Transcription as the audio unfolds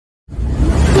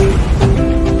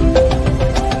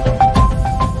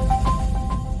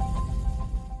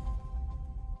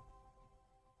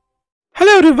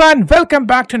everyone, welcome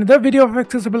back to another video of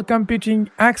Accessible Computing,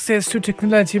 access to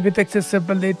technology with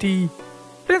accessibility.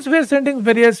 Friends, we are sending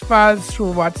various files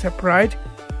through WhatsApp, right?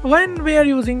 When we are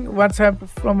using WhatsApp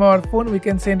from our phone, we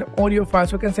can send audio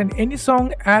files. We can send any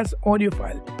song as audio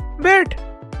file. But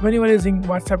when you are using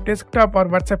WhatsApp desktop or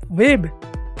WhatsApp web,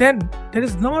 then there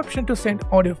is no option to send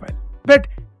audio file. But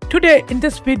today in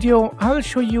this video, I will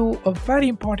show you a very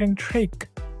important trick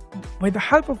with the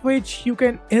help of which you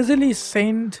can easily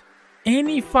send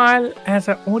any file as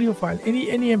an audio file, any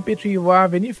mp3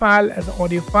 WAV, any file as an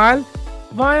audio file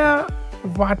via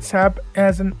WhatsApp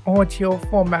as an audio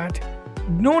format.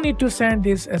 No need to send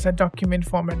this as a document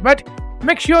format, but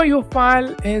make sure your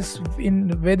file is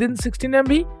within 16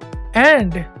 MB,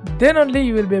 and then only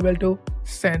you will be able to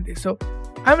send this. So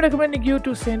I'm recommending you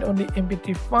to send only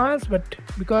mp3 files, but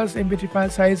because mp3 file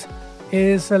size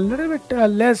is a little bit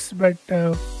less, but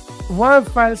WAV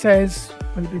file size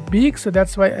will be big, so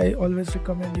that's why I always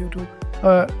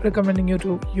recommending you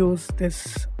to use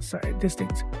these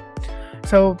things.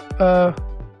 So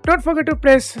don't forget to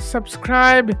press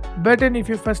subscribe button if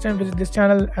you first time visit this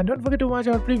channel, and don't forget to watch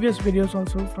our previous videos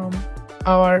also from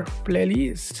our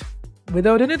playlist.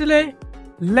 Without any delay,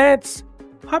 let's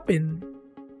hop in.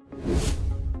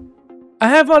 I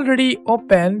have already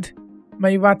opened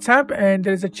my WhatsApp and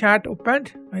there is a chat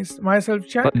opened, myself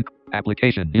chat. Button.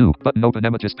 Application. New. Button. Open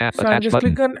images. Path. So I'm Attach just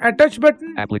button. click on attach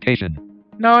button. Application.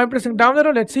 Now I'm pressing down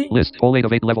arrow. Let's see. List. Poll 8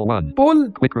 of 8 level 1. Poll.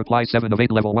 Quick reply 7 of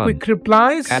 8 level 1. Quick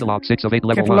replies. Catalog 6 of 8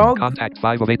 level Catalog. 1. Contact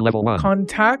 5 of 8 level 1.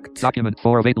 Contact. Document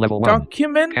 4 of 8 level 1.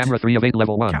 Document. Camera 3 of 8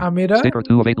 level 1. Camera. Sticker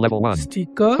 2 of 8 level 1.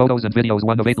 Sticker. Photos and videos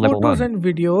 1 of 8 level 1. Photos and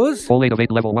videos. Poll 8 of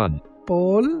 8 level 1.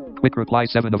 Poll. Quick reply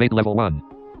 7 of 8 level 1.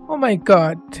 Oh my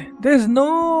god. There's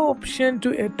no option to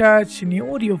attach any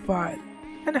audio file.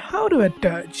 And how to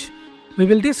attach? We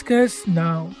will discuss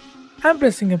now. I'm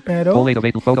pressing up arrow. Poll 8 of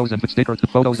 8 photos and sticker 2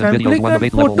 photos So and I'm videos clicking 1 of on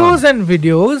 8 level 1. photos and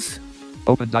videos.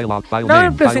 Open dialog file Now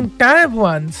name. I'm pressing tab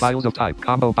once. Files of type.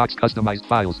 Combo box customized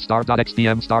files.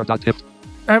 Star.xdm star.tip.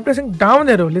 I'm pressing down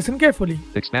arrow. Listen carefully.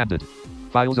 Expanded.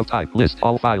 Files of type. List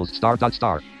all files.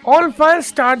 Star.star. All files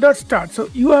start.start. So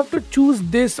you have to choose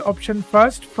this option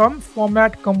first from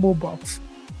format combo box.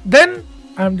 Then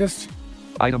I'm just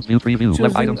Items view preview.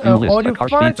 choosing Items view list. audio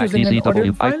file, choosing an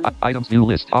audio file. Items view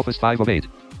list. Office 5 of 8.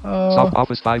 Soft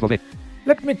Office 5 of 8.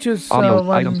 Let me choose Audio.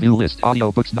 one. Items view list.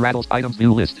 Audio books. Rattles. Items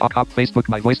view list. Facebook.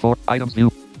 My voice 4. Items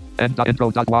view.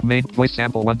 Intro.wav main. Voice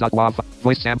sample 1.wav.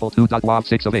 Voice sample 2.wav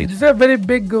 6 of 8. This is a very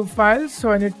big file,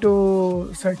 so I need to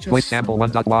search. Voice sample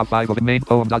 1.wav 5 of 8. Main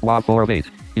poem.wav 4 of 8.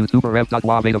 YouTuber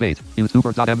rev.wav 8 of 8.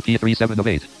 YouTuber.mp3 7 of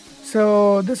 8.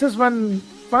 So this is one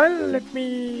file. Let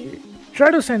me try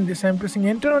to send this. I'm pressing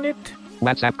enter on it.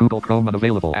 WhatsApp Google Chrome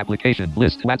unavailable. Application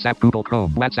list. WhatsApp Google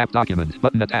Chrome. WhatsApp document.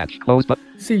 Button attached. Close button.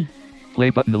 See. Play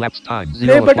button elapsed time.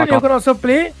 Play button you can also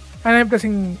play, and I'm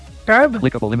pressing tab.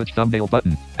 Clickable image thumbnail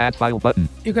button. Add file button.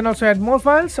 You can also add more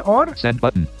files or Send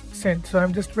button. send. So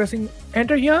I'm just pressing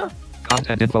enter here.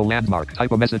 Content info landmark.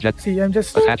 Type a message at See, I'm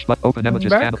just attach but open images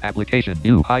back. panel application.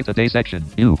 New hide today section.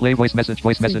 New play voice message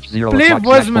 0 play o'clock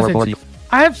voice /4 message. audio.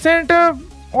 I have sent a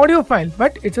audio file,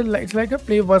 but it's like a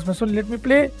play voice message. So let me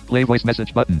play. Play voice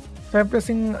message button. So I'm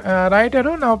pressing right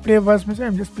arrow. Now play voice message.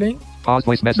 I'm just playing. Pause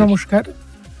voice message. Namaskar,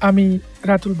 আমি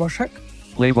Ratul Basak.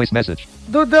 Play voice message.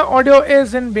 Though the audio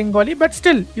is in Bengali, but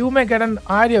still you may get an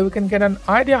idea. You can get an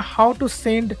idea how to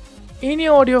send any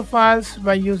audio files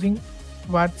by using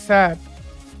WhatsApp.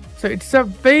 So it's a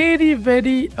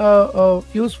very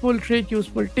useful trick,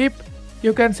 useful tip,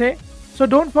 you can say. So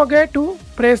don't forget to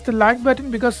press the like button,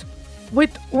 because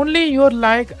with only your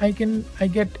like I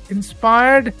get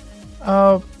inspired.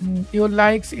 Your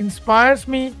likes inspires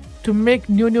me to make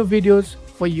new videos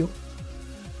for you.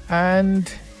 And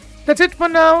that's it for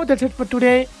now. That's it for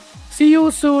today. See you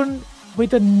soon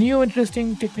with a new interesting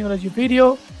technology video.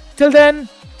 Till then,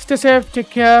 stay safe, take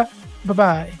care, bye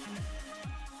bye.